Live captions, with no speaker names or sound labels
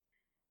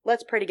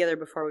Let's pray together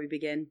before we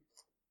begin.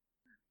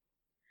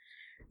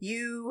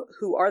 You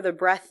who are the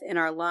breath in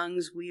our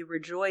lungs, we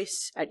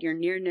rejoice at your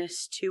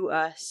nearness to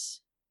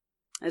us.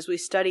 As we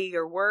study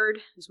your word,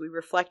 as we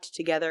reflect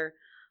together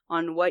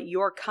on what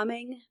your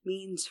coming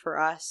means for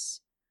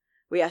us,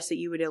 we ask that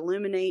you would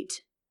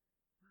illuminate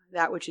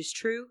that which is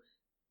true,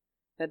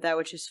 that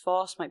which is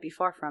false might be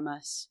far from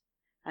us,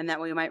 and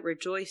that we might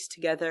rejoice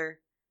together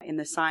in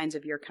the signs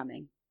of your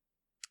coming.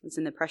 It's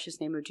in the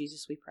precious name of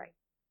Jesus we pray.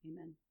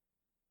 Amen.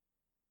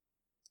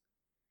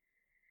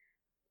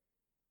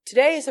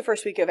 Today is the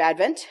first week of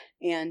Advent,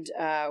 and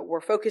we're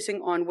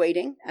focusing on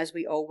waiting, as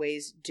we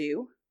always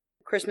do.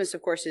 Christmas,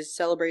 of course, is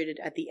celebrated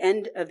at the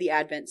end of the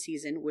Advent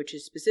season, which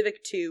is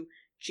specific to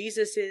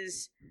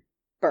Jesus'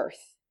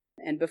 birth.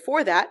 And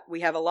before that,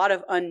 we have a lot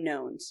of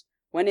unknowns.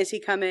 When is he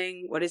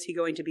coming? What is he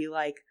going to be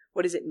like?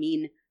 What does it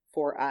mean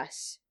for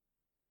us?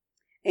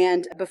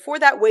 And before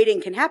that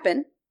waiting can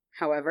happen,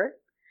 however,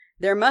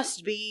 there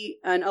must be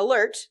an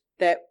alert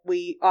that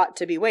we ought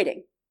to be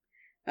waiting.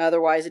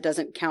 Otherwise, it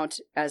doesn't count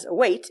as a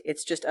wait.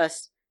 It's just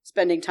us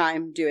spending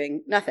time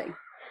doing nothing.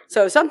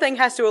 So something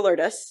has to alert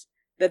us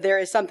that there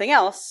is something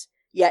else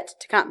yet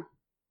to come.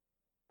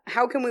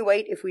 How can we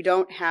wait if we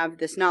don't have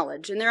this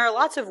knowledge? And there are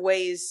lots of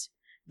ways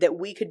that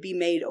we could be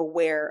made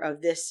aware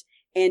of this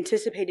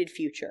anticipated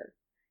future.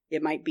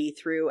 It might be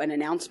through an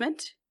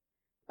announcement,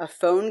 a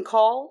phone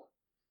call,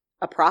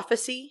 a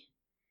prophecy,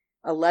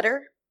 a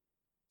letter.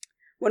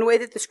 One way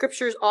that the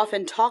scriptures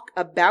often talk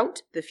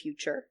about the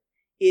future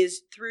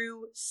is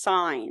through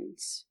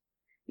signs.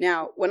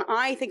 Now, when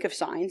I think of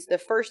signs, the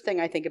first thing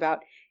I think about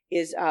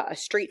is a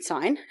street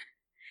sign.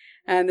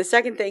 And the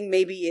second thing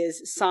maybe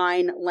is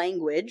sign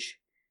language.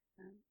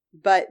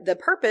 But the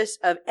purpose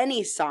of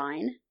any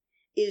sign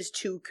is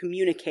to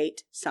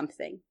communicate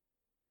something.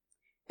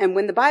 And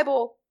when the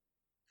Bible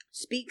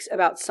speaks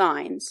about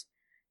signs,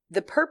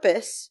 the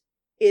purpose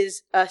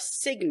is a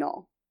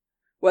signal.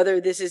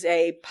 Whether this is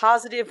a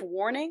positive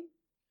warning,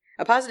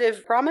 a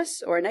positive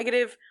promise, or a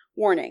negative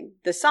warning,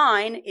 the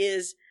sign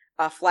is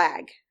a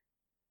flag.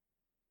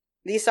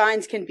 These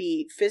signs can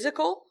be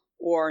physical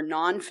or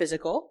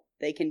non-physical.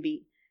 They can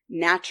be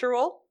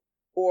natural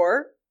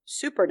or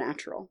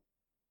supernatural.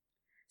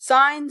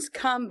 Signs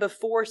come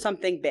before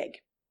something big,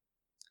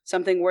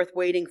 something worth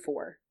waiting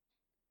for.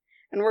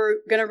 And we're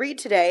going to read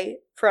today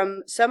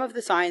from some of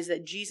the signs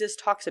that Jesus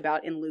talks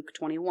about in Luke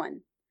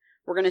 21.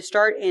 We're going to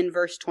start in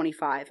verse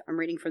 25. I'm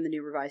reading from the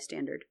New Revised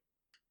Standard.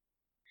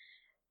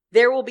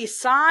 There will be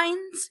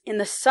signs in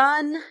the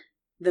sun,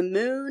 the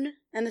moon,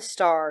 and the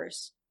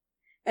stars,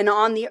 and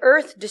on the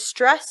earth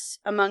distress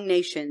among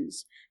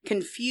nations,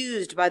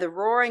 confused by the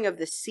roaring of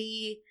the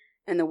sea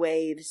and the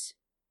waves.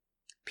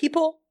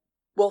 People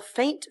will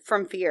faint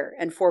from fear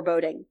and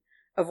foreboding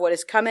of what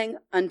is coming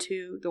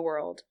unto the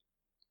world,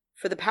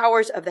 for the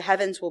powers of the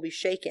heavens will be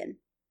shaken.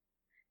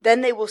 Then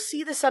they will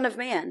see the Son of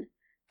Man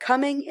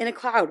coming in a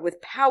cloud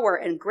with power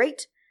and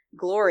great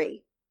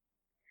glory.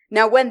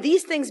 Now when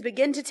these things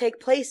begin to take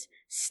place,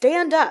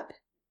 stand up,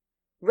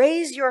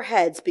 raise your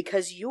heads,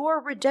 because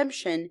your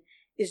redemption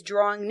is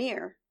drawing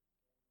near.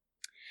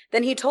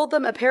 Then he told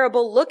them a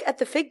parable. Look at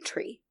the fig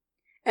tree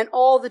and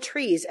all the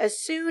trees.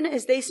 As soon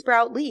as they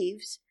sprout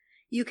leaves,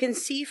 you can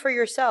see for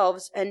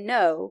yourselves and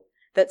know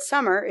that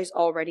summer is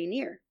already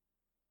near.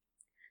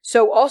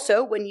 So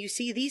also, when you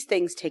see these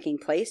things taking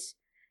place,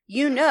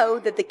 you know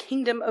that the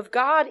kingdom of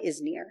God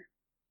is near.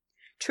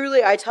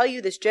 Truly, I tell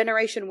you, this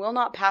generation will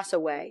not pass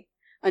away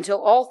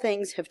until all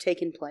things have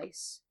taken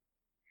place.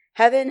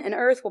 Heaven and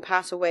earth will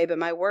pass away, but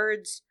my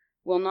words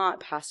will not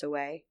pass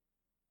away.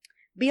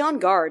 Be on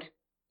guard,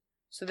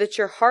 so that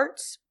your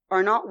hearts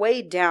are not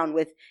weighed down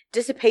with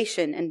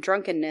dissipation and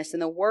drunkenness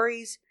and the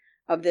worries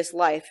of this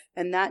life,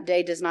 and that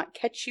day does not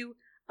catch you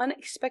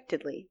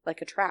unexpectedly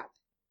like a trap.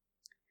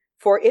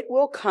 For it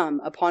will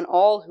come upon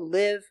all who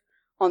live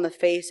on the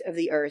face of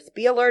the earth.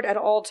 Be alert at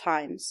all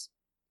times,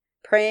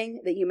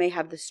 praying that you may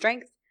have the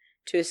strength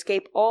to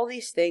escape all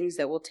these things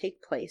that will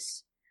take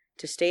place,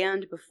 to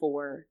stand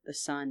before the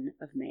Son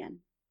of Man.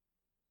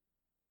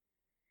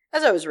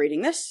 As I was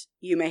reading this,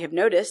 you may have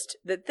noticed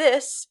that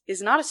this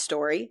is not a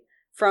story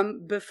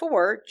from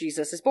before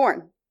Jesus is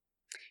born.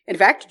 In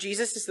fact,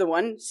 Jesus is the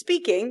one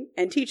speaking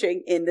and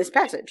teaching in this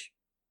passage.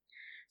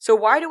 So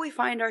why do we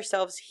find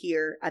ourselves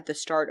here at the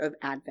start of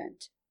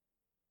Advent?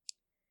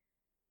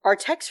 Our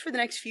text for the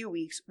next few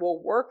weeks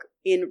will work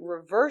in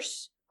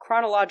reverse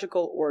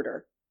chronological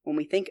order when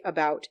we think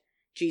about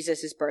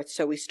Jesus' birth.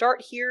 So we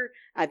start here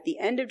at the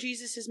end of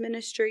Jesus'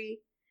 ministry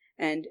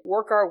and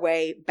work our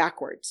way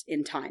backwards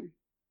in time.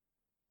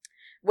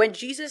 When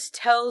Jesus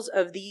tells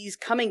of these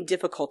coming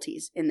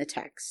difficulties in the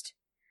text,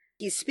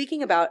 he's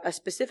speaking about a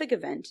specific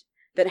event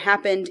that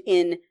happened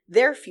in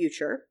their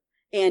future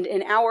and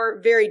in our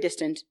very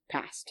distant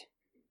past.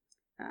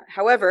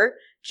 However,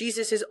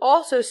 Jesus is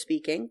also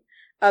speaking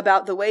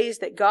about the ways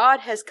that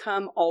God has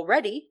come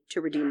already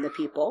to redeem the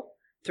people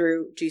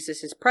through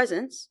Jesus'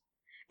 presence,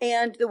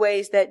 and the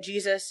ways that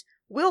Jesus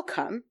will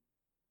come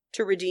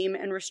to redeem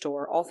and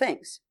restore all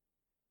things.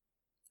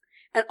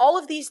 And all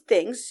of these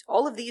things,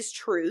 all of these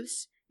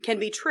truths can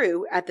be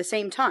true at the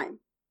same time,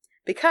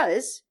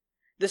 because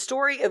the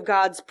story of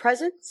God's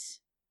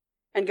presence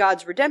and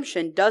God's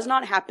redemption does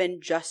not happen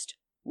just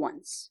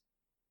once.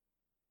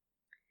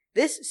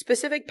 This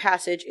specific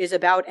passage is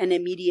about an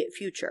immediate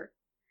future,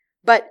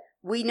 but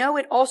we know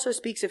it also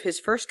speaks of his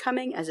first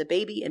coming as a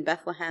baby in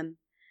Bethlehem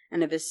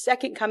and of his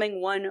second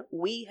coming, one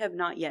we have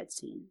not yet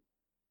seen.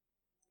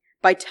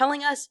 By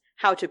telling us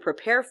how to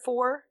prepare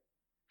for,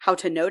 how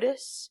to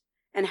notice,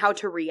 and how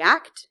to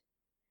react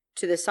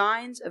to the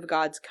signs of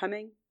God's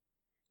coming,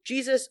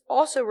 Jesus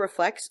also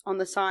reflects on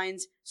the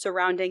signs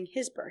surrounding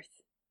his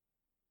birth.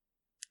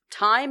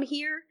 Time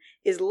here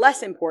is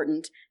less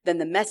important than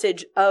the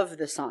message of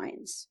the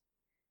signs.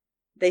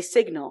 They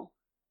signal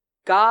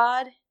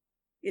God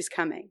is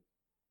coming.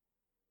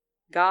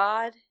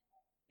 God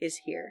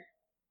is here.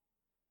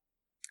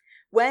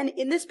 When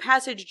in this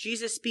passage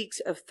Jesus speaks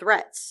of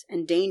threats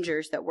and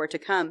dangers that were to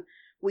come,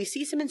 we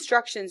see some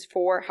instructions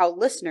for how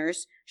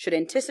listeners should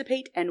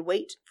anticipate and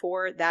wait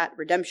for that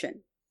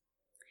redemption.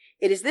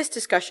 It is this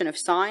discussion of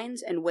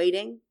signs and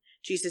waiting,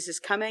 Jesus'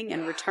 coming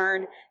and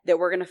return, that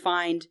we're going to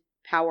find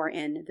power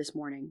in this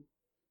morning.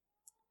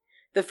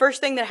 The first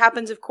thing that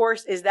happens, of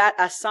course, is that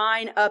a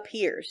sign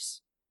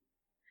appears.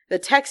 The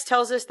text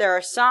tells us there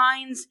are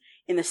signs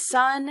in the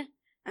sun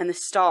and the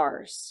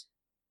stars.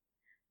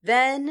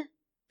 Then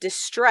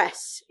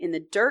distress in the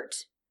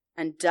dirt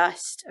and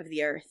dust of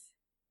the earth.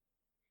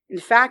 In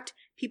fact,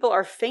 people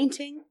are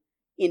fainting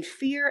in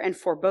fear and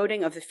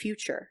foreboding of the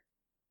future.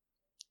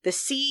 The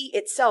sea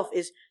itself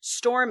is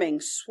storming,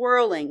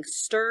 swirling,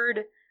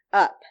 stirred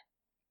up.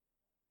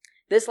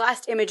 This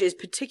last image is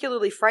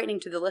particularly frightening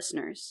to the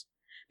listeners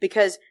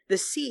because the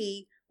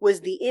sea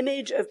was the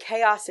image of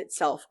chaos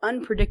itself,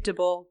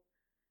 unpredictable,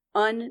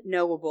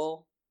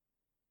 unknowable.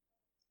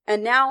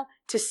 And now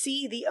to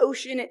see the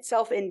ocean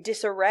itself in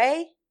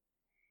disarray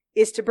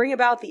is to bring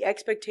about the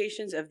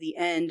expectations of the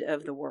end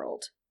of the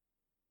world.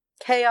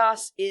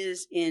 Chaos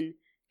is in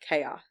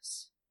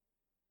chaos.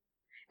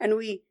 And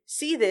we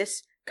see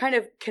this kind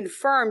of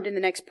confirmed in the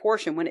next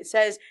portion when it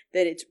says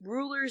that its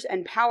rulers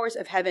and powers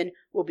of heaven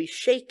will be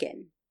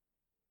shaken.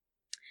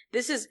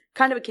 This is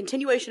kind of a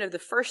continuation of the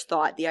first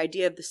thought, the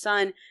idea of the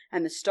sun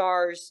and the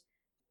stars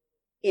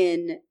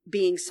in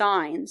being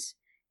signs.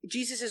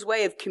 Jesus'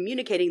 way of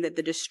communicating that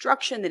the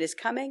destruction that is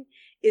coming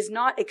is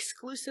not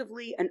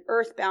exclusively an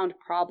earthbound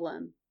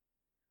problem.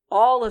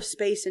 All of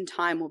space and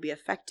time will be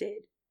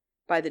affected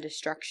by the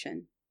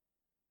destruction.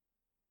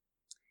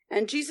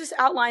 And Jesus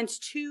outlines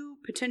two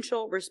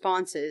potential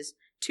responses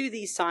to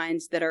these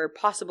signs that are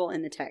possible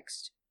in the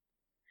text.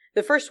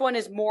 The first one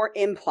is more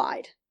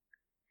implied.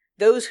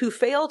 Those who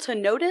fail to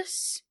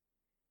notice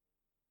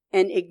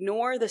and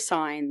ignore the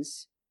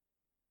signs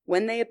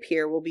when they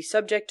appear will be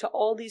subject to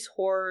all these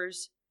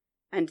horrors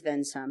and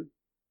then some.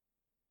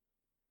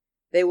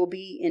 They will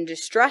be in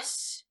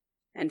distress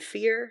and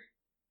fear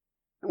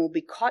and will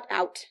be caught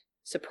out,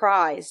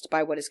 surprised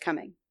by what is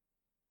coming.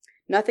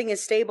 Nothing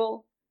is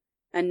stable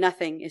and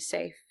nothing is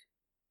safe.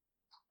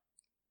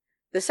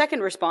 The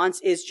second response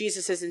is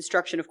Jesus'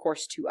 instruction, of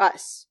course, to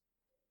us.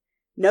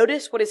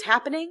 Notice what is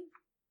happening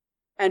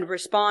and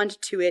respond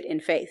to it in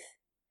faith.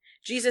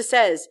 Jesus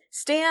says,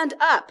 stand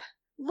up,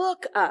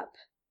 look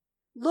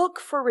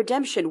for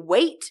redemption,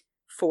 wait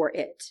for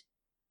it.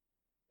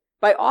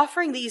 By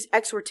offering these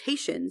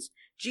exhortations,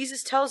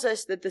 Jesus tells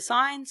us that the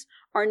signs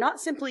are not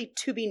simply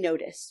to be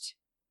noticed,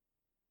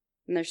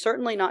 and they're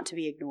certainly not to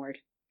be ignored.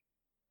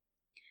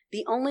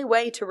 The only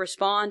way to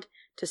respond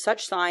to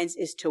such signs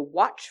is to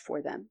watch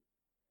for them,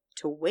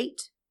 to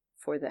wait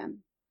for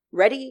them,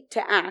 ready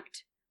to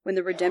act when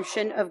the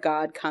redemption of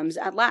God comes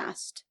at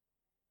last.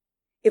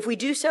 If we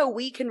do so,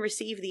 we can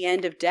receive the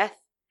end of death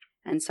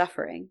and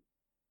suffering.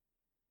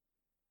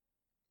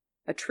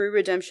 A true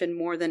redemption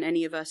more than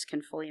any of us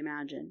can fully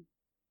imagine.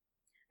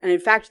 And in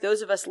fact,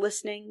 those of us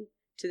listening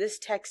to this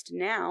text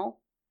now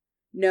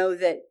know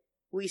that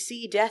we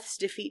see death's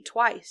defeat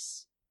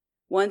twice.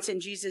 Once in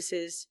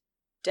Jesus'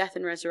 death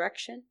and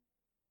resurrection,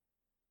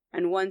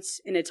 and once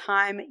in a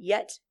time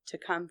yet to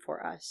come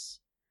for us,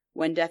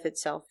 when death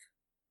itself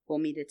will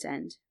meet its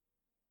end.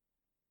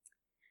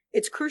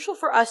 It's crucial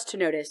for us to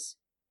notice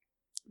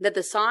that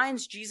the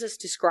signs Jesus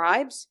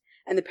describes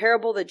and the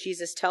parable that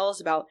Jesus tells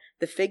about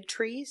the fig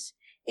trees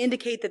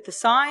indicate that the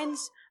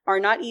signs are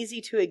not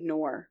easy to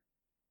ignore.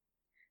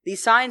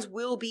 These signs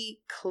will be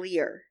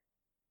clear.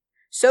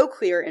 So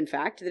clear, in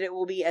fact, that it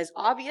will be as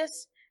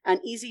obvious and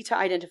easy to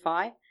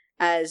identify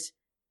as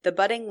the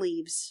budding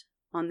leaves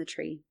on the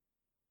tree.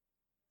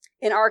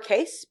 In our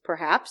case,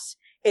 perhaps,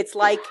 it's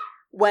like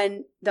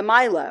when the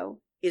Milo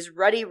is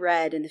ruddy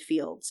red in the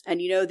fields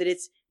and you know that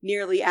it's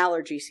nearly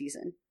allergy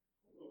season.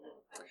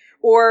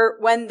 Or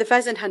when the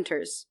pheasant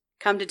hunters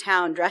come to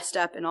town dressed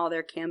up in all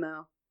their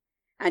camo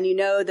and you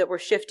know that we're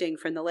shifting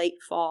from the late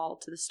fall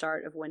to the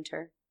start of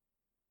winter.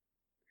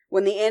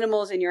 When the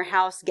animals in your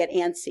house get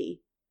antsy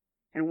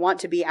and want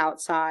to be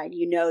outside,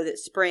 you know that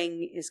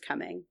spring is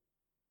coming.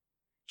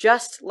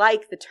 Just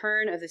like the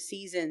turn of the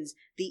seasons,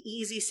 the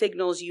easy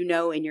signals you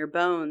know in your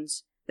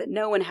bones that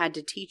no one had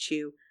to teach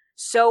you,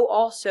 so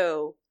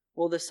also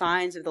will the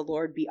signs of the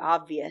Lord be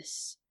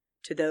obvious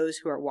to those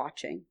who are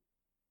watching.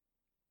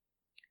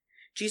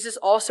 Jesus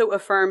also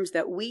affirms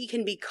that we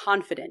can be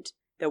confident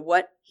that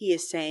what he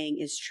is saying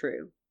is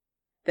true,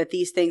 that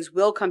these things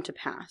will come to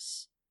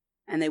pass,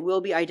 and they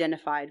will be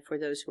identified for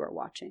those who are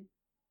watching.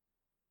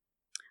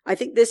 I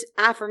think this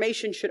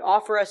affirmation should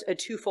offer us a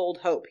twofold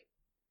hope.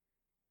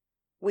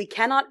 We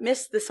cannot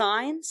miss the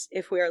signs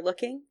if we are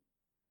looking,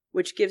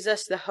 which gives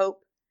us the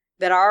hope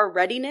that our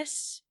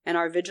readiness and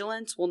our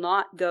vigilance will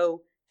not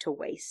go to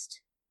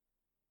waste.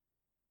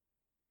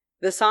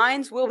 The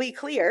signs will be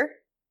clear,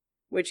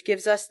 which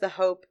gives us the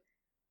hope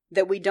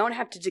that we don't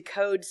have to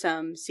decode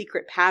some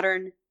secret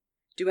pattern,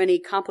 do any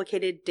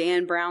complicated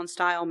Dan Brown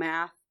style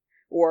math,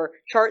 or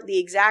chart the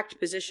exact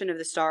position of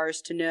the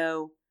stars to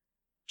know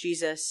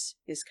Jesus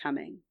is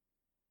coming.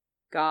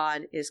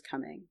 God is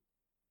coming.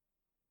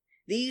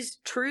 These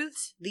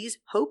truths, these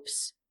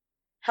hopes,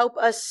 help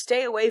us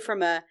stay away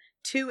from a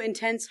too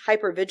intense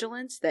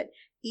hypervigilance that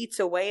eats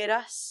away at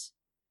us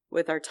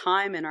with our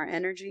time and our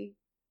energy.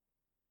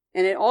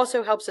 And it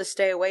also helps us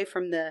stay away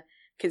from the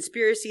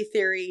conspiracy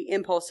theory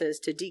impulses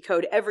to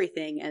decode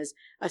everything as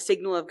a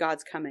signal of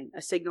God's coming,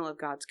 a signal of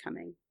God's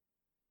coming.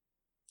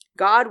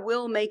 God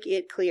will make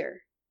it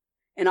clear,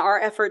 and our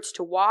efforts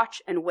to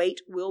watch and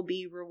wait will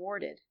be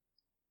rewarded.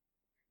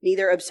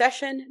 Neither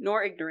obsession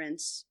nor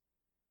ignorance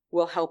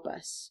will help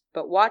us,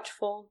 but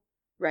watchful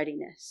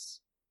readiness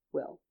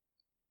will.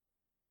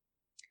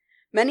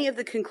 Many of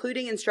the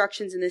concluding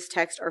instructions in this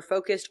text are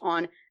focused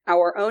on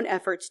our own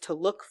efforts to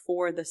look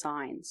for the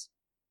signs.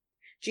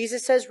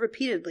 Jesus says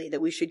repeatedly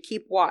that we should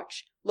keep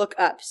watch, look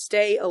up,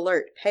 stay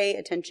alert, pay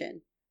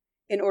attention,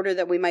 in order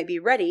that we might be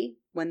ready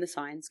when the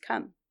signs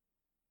come.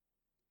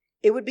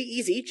 It would be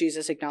easy,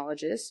 Jesus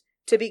acknowledges,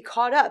 to be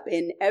caught up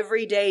in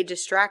everyday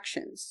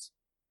distractions,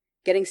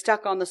 getting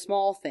stuck on the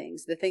small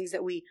things, the things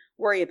that we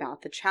worry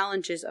about, the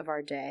challenges of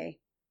our day.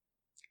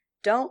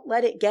 Don't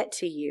let it get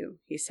to you,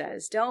 he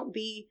says. Don't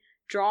be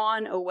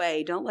drawn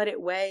away. Don't let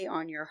it weigh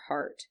on your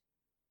heart.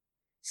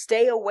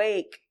 Stay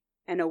awake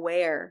and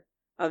aware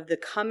of the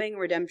coming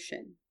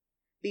redemption.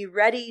 Be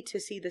ready to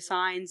see the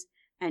signs,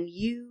 and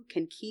you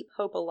can keep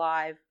hope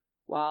alive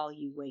while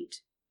you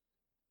wait.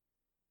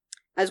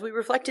 As we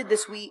reflected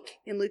this week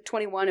in Luke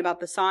 21 about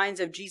the signs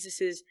of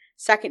Jesus'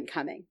 second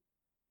coming,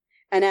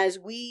 and as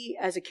we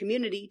as a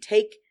community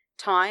take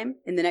time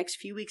in the next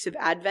few weeks of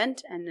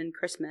Advent and then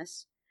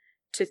Christmas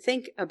to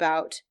think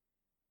about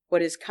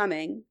what is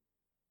coming,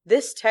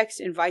 this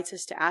text invites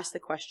us to ask the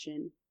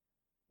question,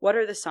 what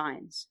are the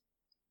signs?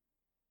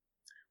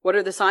 What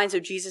are the signs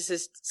of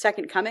Jesus'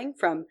 second coming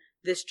from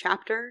this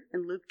chapter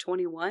in Luke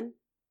 21?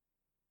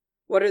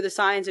 What are the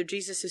signs of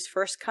Jesus'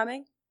 first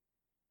coming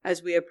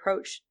as we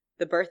approach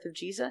the birth of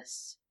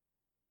Jesus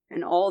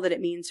and all that it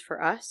means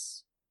for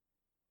us?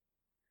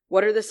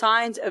 What are the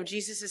signs of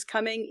Jesus'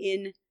 coming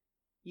in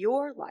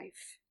your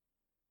life?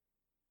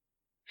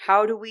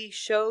 How do we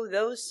show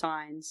those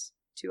signs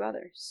to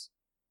others?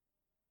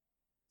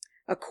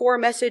 A core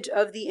message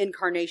of the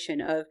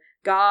incarnation, of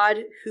God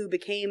who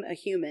became a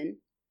human,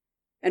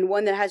 and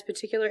one that has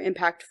particular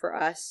impact for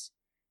us,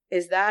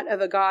 is that of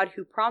a God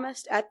who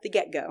promised at the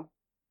get-go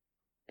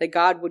that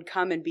God would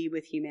come and be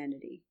with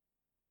humanity.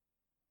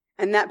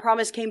 And that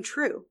promise came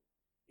true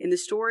in the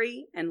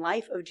story and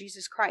life of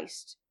Jesus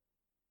Christ.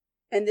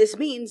 And this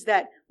means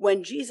that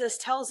when Jesus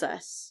tells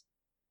us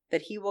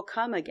that he will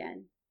come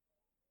again,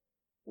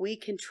 we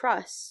can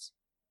trust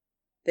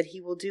that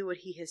he will do what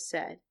he has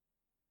said.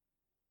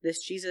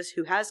 This Jesus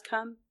who has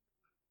come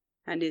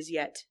and is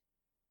yet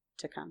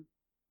to come.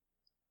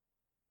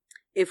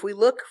 If we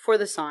look for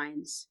the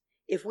signs,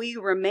 if we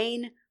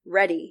remain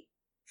ready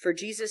for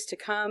Jesus to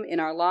come in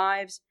our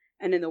lives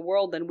and in the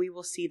world, then we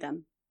will see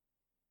them.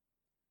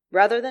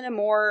 Rather than a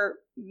more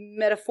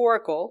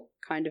metaphorical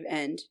kind of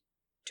end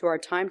to our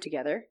time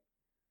together,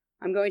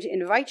 I'm going to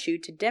invite you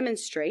to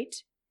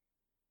demonstrate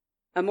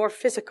a more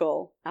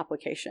physical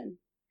application.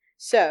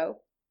 So,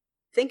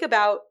 think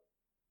about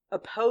a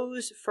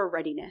pose for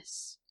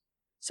readiness.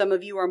 Some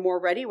of you are more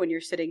ready when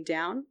you're sitting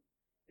down.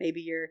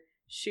 Maybe your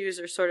shoes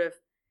are sort of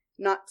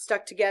not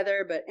stuck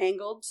together but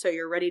angled, so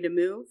you're ready to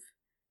move.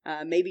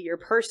 Maybe your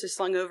purse is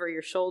slung over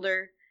your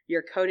shoulder,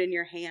 your coat in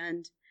your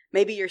hand.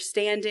 Maybe you're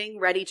standing,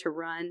 ready to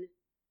run.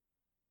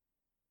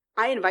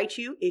 I invite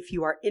you, if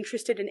you are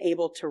interested and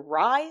able, to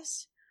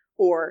rise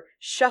or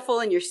shuffle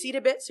in your seat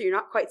a bit so you're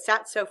not quite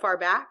sat so far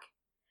back,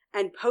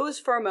 and pose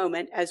for a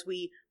moment as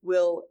we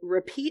will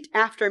repeat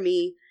after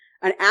me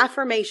an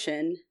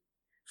affirmation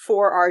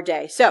for our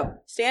day. So,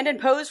 stand and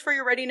pose for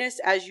your readiness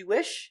as you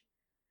wish.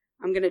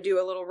 I'm going to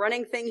do a little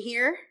running thing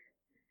here.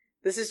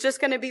 This is just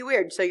going to be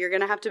weird, so you're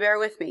going to have to bear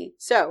with me.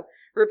 So,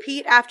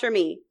 repeat after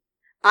me.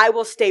 I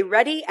will stay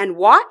ready and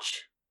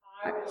watch.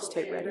 I will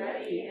stay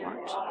ready and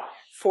watch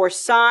for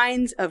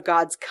signs of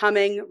God's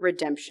coming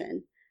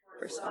redemption.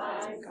 For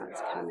signs of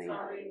God's coming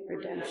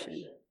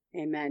redemption.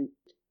 Amen.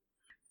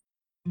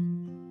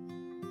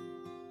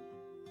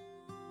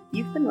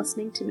 You've been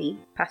listening to me,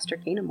 Pastor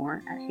Kana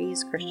Moore at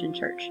Hayes Christian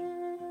Church.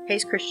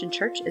 Hays Christian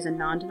Church is a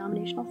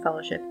non-denominational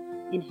fellowship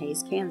in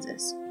Hays,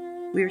 Kansas.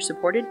 We are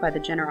supported by the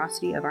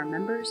generosity of our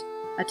members,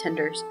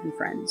 attenders, and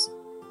friends.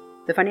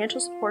 The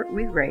financial support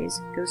we raise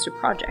goes to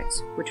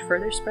projects which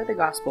further spread the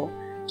gospel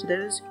to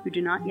those who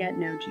do not yet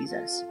know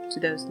Jesus, to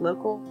those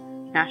local,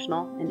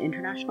 national, and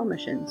international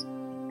missions,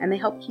 and they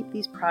help keep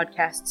these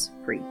podcasts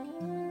free.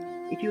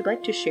 If you would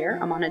like to share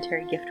a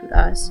monetary gift with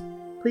us,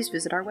 please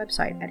visit our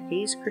website at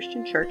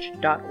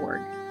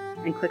hayschristianchurch.org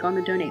and click on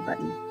the donate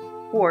button,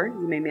 or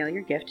you may mail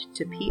your gift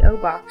to P.O.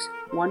 Box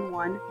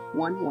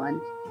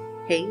 1111,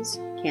 Hays,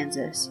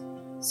 Kansas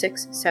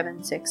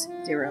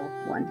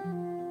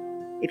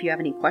 67601. If you have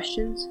any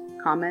questions,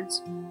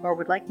 comments, or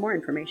would like more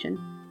information,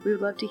 we would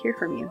love to hear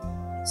from you.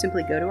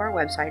 Simply go to our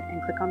website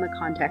and click on the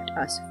Contact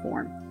Us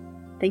form.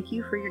 Thank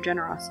you for your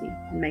generosity,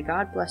 and may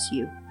God bless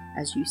you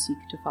as you seek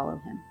to follow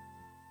Him.